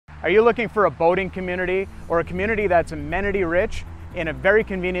Are you looking for a boating community or a community that's amenity rich in a very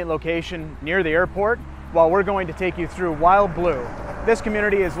convenient location near the airport? Well, we're going to take you through WildBlue. This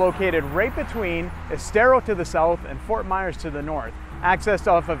community is located right between Estero to the south and Fort Myers to the north, accessed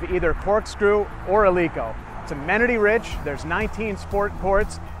off of either Corkscrew or Alico. It's amenity rich, there's 19 sport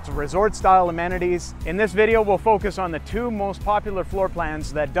courts, it's resort style amenities. In this video, we'll focus on the two most popular floor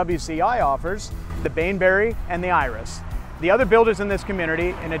plans that WCI offers, the Bainberry and the Iris. The other builders in this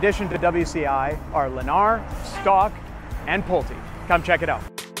community, in addition to WCI, are Lennar, Stock, and Pulte. Come check it out.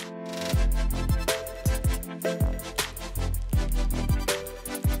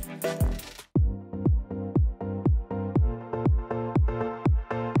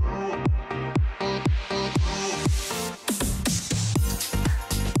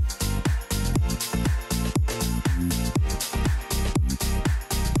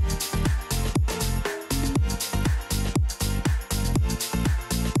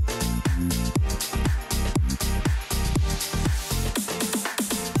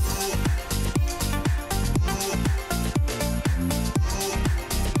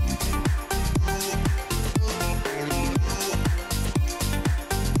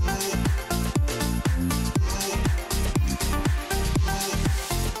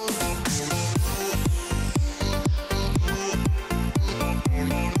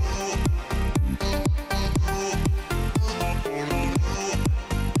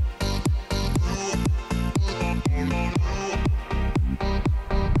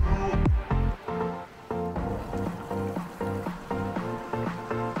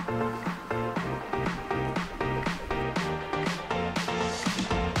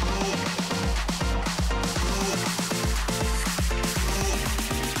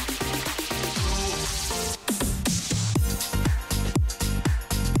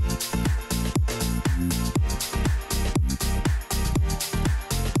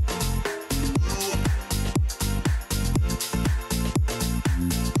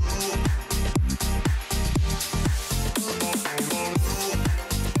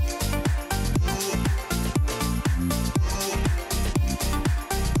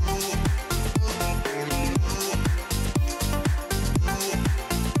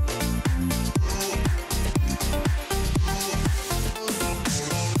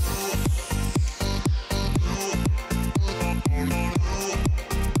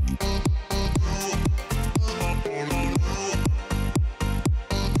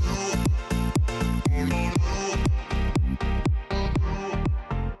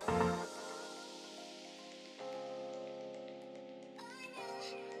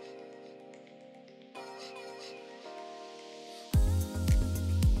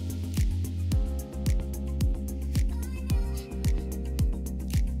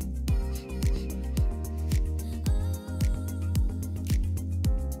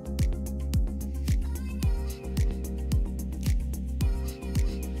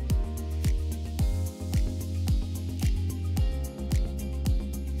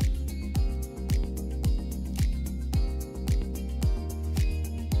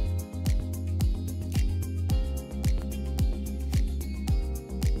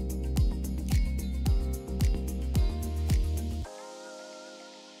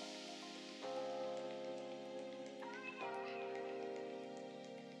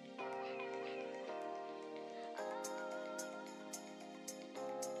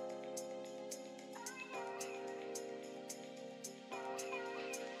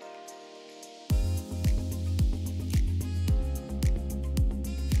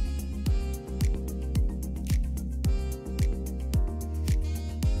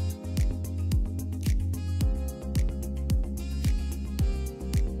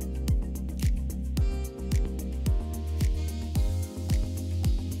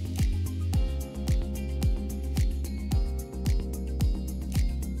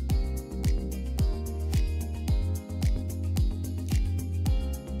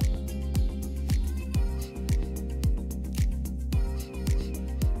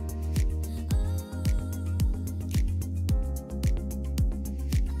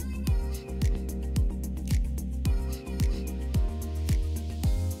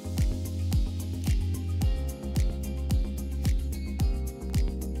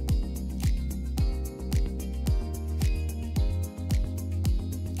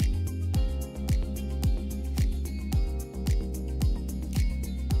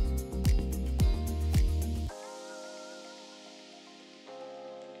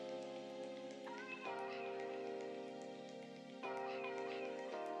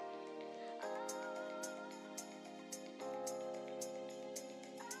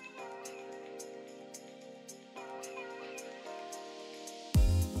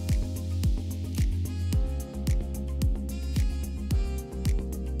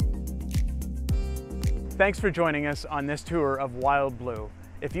 Thanks for joining us on this tour of WildBlue.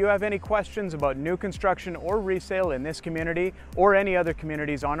 If you have any questions about new construction or resale in this community or any other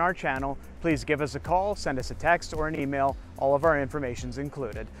communities on our channel, please give us a call, send us a text or an email. All of our information is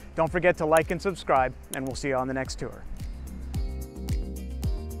included. Don't forget to like and subscribe, and we'll see you on the next tour.